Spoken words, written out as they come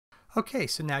Okay,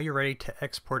 so now you're ready to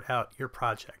export out your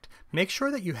project. Make sure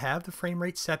that you have the frame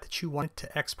rate set that you want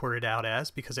to export it out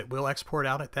as, because it will export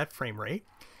out at that frame rate.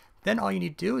 Then all you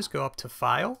need to do is go up to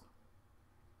File,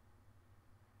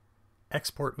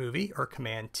 Export Movie, or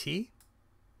Command T.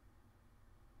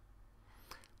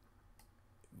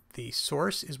 The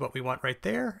source is what we want right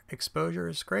there. Exposure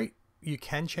is great. You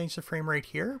can change the frame rate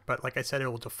here, but like I said, it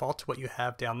will default to what you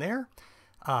have down there.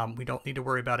 We don't need to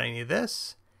worry about any of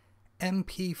this.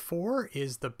 MP4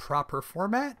 is the proper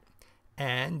format,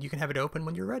 and you can have it open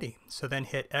when you're ready. So then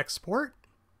hit Export.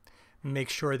 Make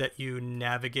sure that you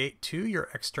navigate to your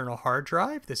external hard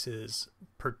drive. This is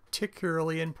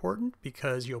particularly important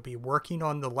because you'll be working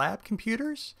on the lab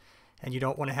computers, and you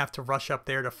don't want to have to rush up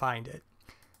there to find it.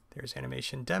 There's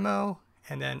animation demo,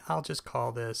 and then I'll just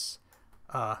call this,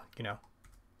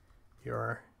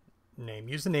 your name.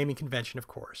 Use the naming convention, of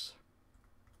course.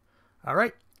 All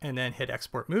right, and then hit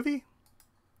Export Movie.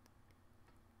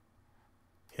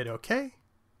 Hit OK.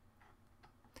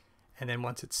 And then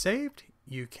once it's saved,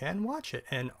 you can watch it.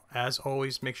 And as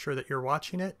always, make sure that you're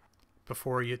watching it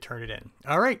before you turn it in.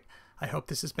 All right, I hope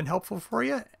this has been helpful for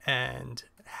you, and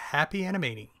happy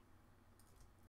animating.